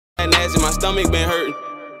stomach been hurting.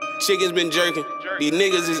 Chickens been jerking. These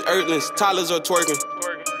niggas is earthlings. Toddlers are twerking.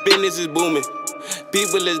 Business is booming.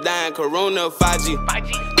 People is dying. Corona or 5G.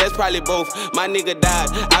 That's probably both. My nigga died.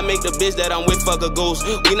 I make the bitch that I'm with fuck a ghost.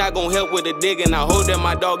 We not gon' help with the digging. I hope that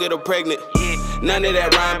my dog get her pregnant. None of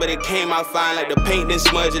that rhyme, but it came out fine. Like the paint didn't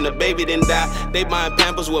smudge and the baby didn't die. They buying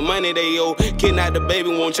Pampers with money they owe. Kidnap the baby,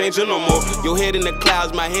 won't change it no more. Your head in the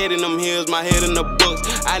clouds, my head in them hills, my head in the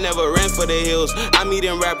books. I never ran for the hills. I'm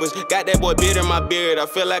eating rappers, got that boy beard in my beard. I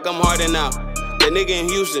feel like I'm harding out. The nigga in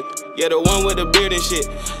Houston, yeah, the one with the beard and shit.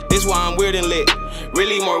 This why I'm weird and lit.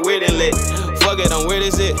 Really more weird and lit. Fuck it, I'm weird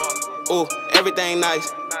as it. Ooh, everything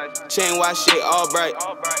nice. Chain watch shit all bright.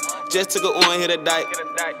 Just took a one, hit a dike.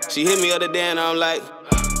 She hit me other day and I'm like,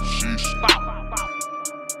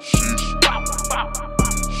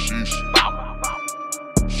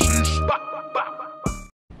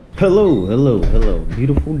 Hello,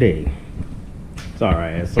 beautiful day. It's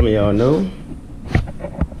alright, as some of y'all know,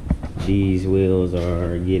 these wheels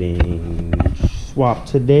are getting swapped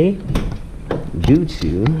today due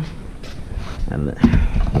to,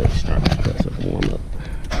 let's start this press up and warm up.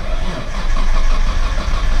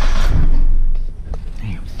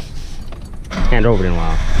 Damn. Hand over in a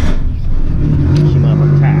while. She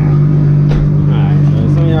motherfucking tired. Alright,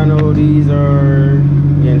 so some of y'all know these are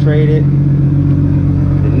getting traded.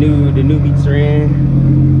 The new beats are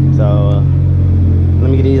in. So let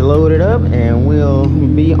me get these loaded up and we'll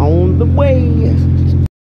be on the way.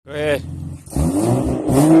 Go ahead.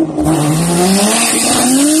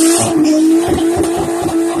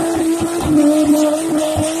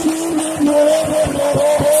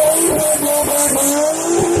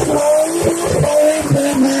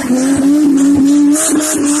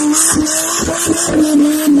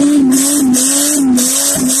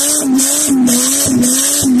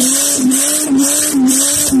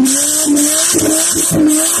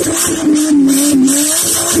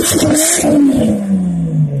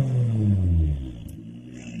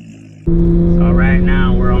 So right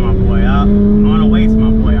now we're on my boy up. I'm on the way to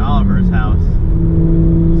my boy Oliver's house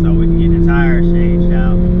so we can get the tires changed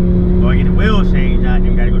out. Or get the wheels changed out,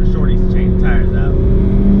 then we gotta go to Shorty's to change the tires out.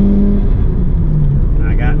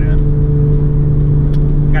 I got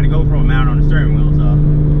the GoPro mount on the steering wheel, so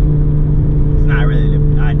it's not really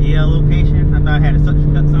the ideal location. I thought I had a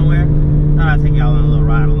suction cut somewhere. Thought I'd take y'all on a little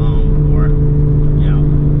ride along before, you know,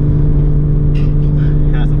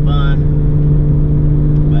 have some fun.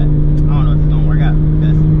 But I don't know if it's gonna work out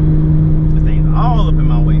because this thing's all up in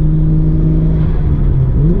my way.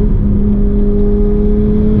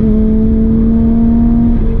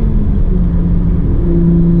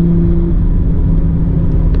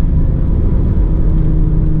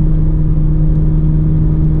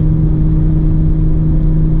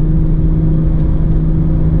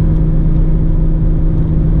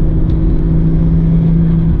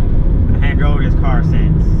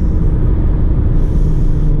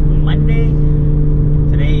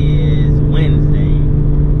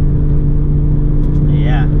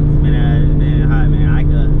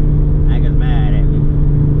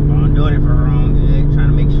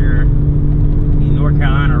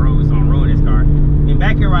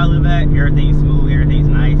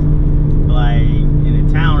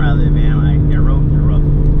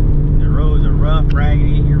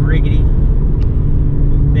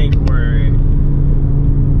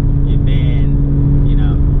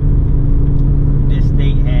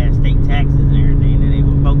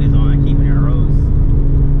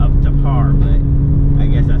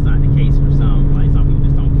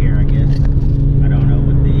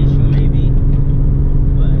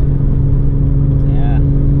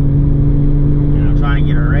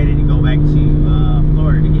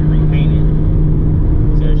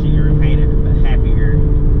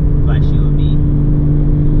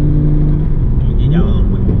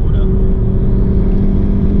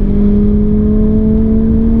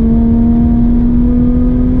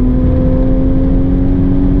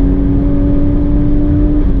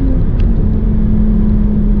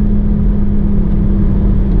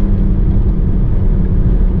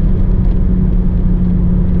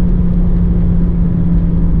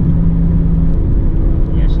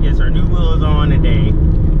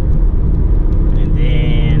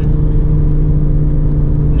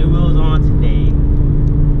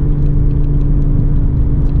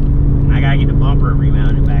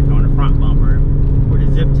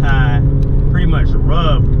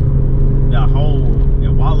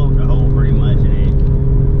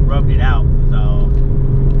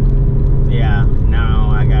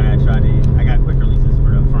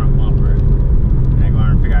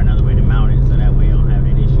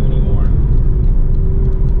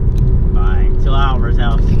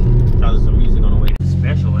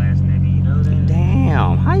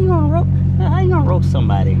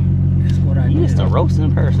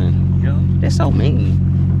 It's so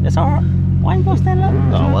mean. It's hard. Why you gonna stand up?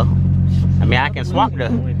 Oh well. I mean, I can swap the.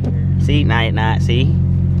 See, not see.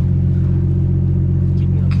 Keep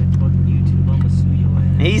me on that fucking YouTube. I'ma sue your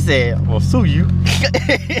ass. He said, "I'll sue you."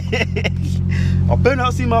 I better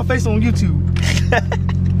not see my face on YouTube.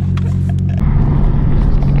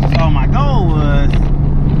 So my goal was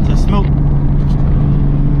to smoke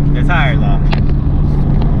the tires off,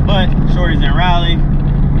 but Shorty's in Raleigh,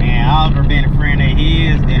 and Oliver being a friend that he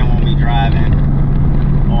is, they don't want me driving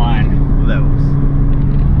on those.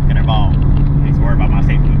 Cause they're bald. He's worried about my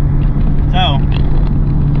safety. So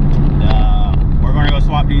we're gonna go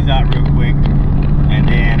swap these out real quick, and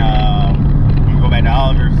then I'm gonna go back to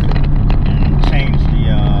Oliver's and change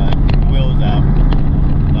the wheels out.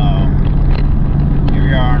 So here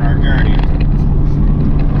we are on our journey.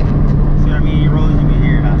 See what I mean? Rollers, you can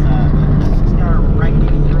hear it outside. Start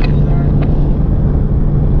raining there.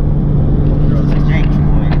 Girls are janky,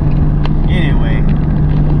 boy. Anyway,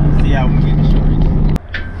 let's see how we get the shorties.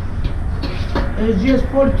 It's just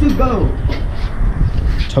for to go.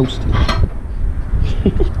 Toasted.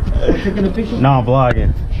 Taking a picture? No, I'm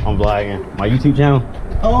vlogging. My YouTube channel.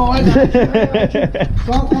 Oh, I got you.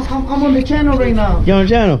 So I'm on the channel right now. You on the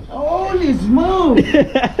channel? Holy smoke!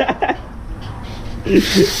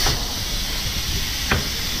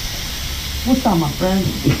 What's up, my friend?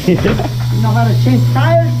 You know how to change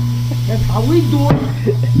tires? That's how we do it.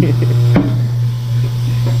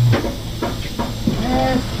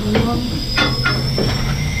 Yes, you know.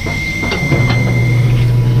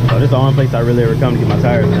 Oh, this is the only place I really ever come to get my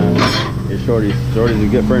tires done. It's Shorty's. Shorty's a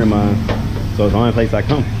good friend of mine, so it's the only place I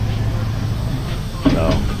come.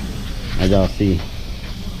 So, as y'all see,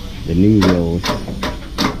 the new rolls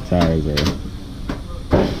tires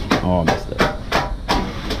are all messed up.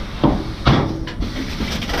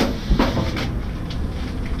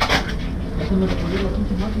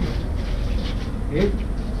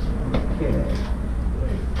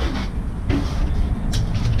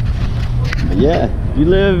 But yeah, if you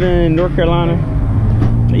live in North Carolina,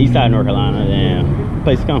 the east side of North Carolina, then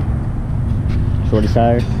place to come. Shorty's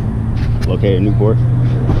Tires, located in Newport.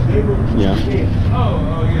 Yeah.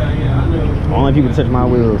 Oh, yeah, I know. Only people to touch my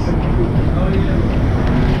wheels.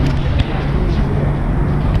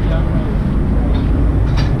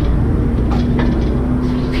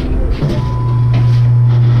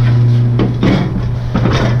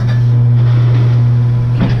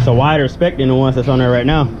 It's a wider spec than the ones that's on there right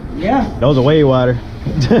now. Yeah. Those are way wider.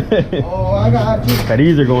 Oh, I got you. That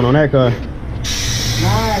these are going on that car. Nice.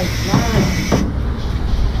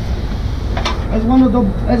 That's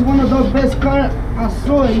one of the best cars I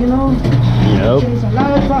saw, you know. Yep. It's a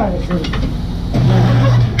lot of tires.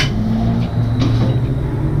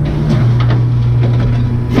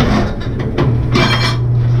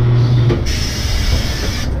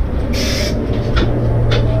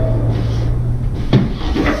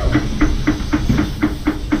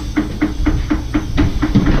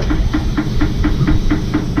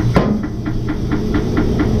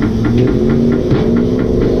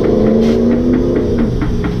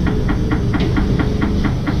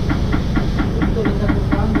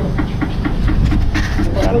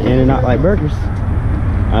 In and out like burgers.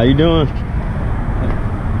 How you doing?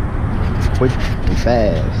 Quick and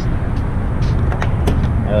fast.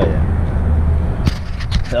 Hell yeah.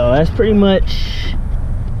 So that's pretty much,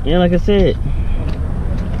 yeah, like I said,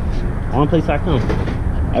 only place I come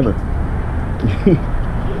ever.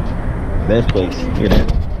 Best place. Look at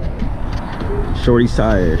that. Shorty's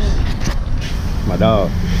Tires. My dog.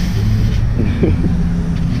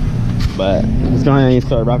 But let's go ahead and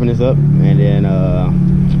start wrapping this up, and then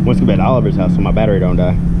once we get back to Oliver's house, so my battery don't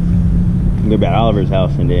die, we'll get back to Oliver's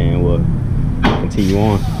house, and then we'll continue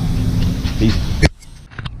on. Peace.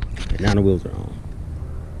 And now the wheels are on.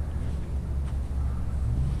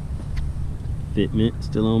 Fitment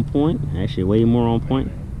still on point. Actually, way more on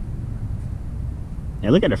point. Yeah,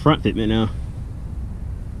 look at the front fitment now.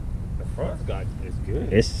 The front's got it's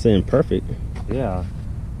good. It's sitting perfect. Yeah.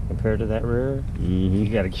 Compared to that rear, Mm-hmm. you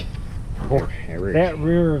gotta get. That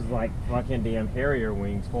rear is like fucking damn Harrier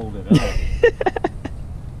wings folded up.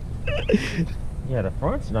 Yeah, the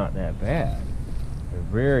front's not that bad. The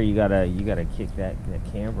rear, you gotta kick that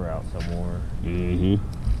camber out some more. Mm-hmm.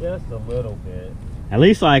 Just a little bit. At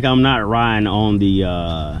least like I'm not riding on the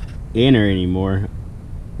inner anymore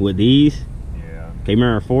with these. Yeah. Okay,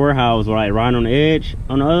 remember before how I was like riding on the edge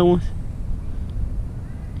on the other ones?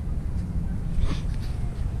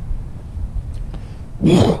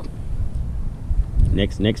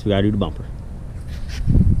 Next we gotta do the bumper.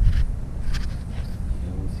 Yeah,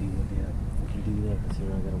 we'll see what we can do that,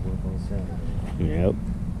 considering I gotta work on Saturday. Yep.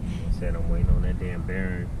 We'll see said, I'm waiting on that damn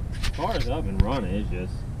bearing. As far as I've been running, it's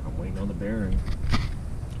just I'm waiting on the bearing.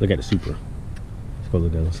 Look at the Supra. Let's go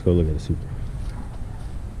look at the Supra.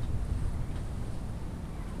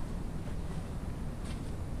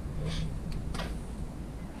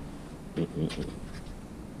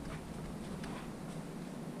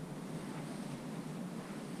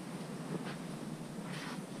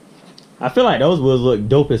 I feel like those wheels look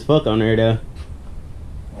dope as fuck on there though.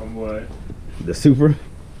 On what? The Supra.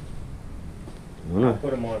 I don't I'll know.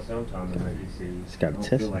 put them on sometime and let you see. It's got I don't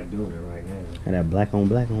Tesla. feel like doing it right now. And that black on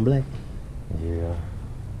black on black. Yeah.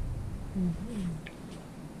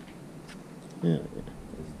 Yeah.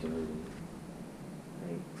 It's dirty.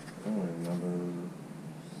 Like, I don't remember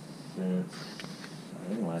since, I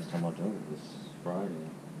think the last time I drove it was Friday.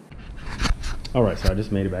 Alright, so I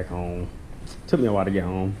just made it back home. Took me a while to get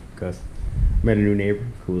home because met a new neighbor,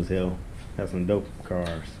 cool as hell. Had some dope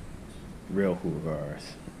cars. Real cool cars.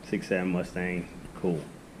 6.7 Mustang, cool.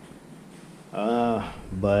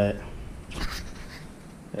 But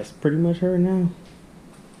that's pretty much her now.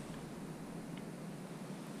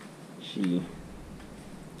 She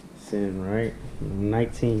sitting right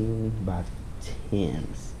 19 by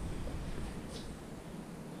 10s.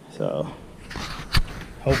 So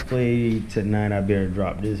hopefully tonight I'll be able to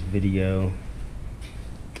drop this video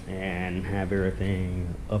and have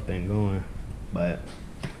everything up and going. But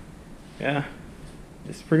yeah,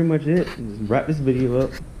 that's pretty much it. Just wrap this video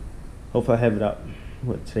up. Hopefully I have it up.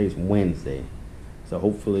 What, today's Wednesday, so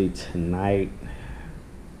hopefully tonight,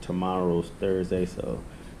 tomorrow's Thursday, so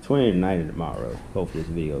 20 tonight and tomorrow, hopefully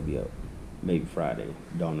this video will be up. Maybe Friday,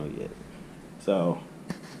 don't know yet. So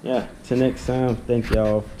yeah, till next time, thank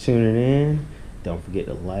y'all for tuning in. Don't forget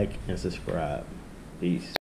to like and subscribe. Peace.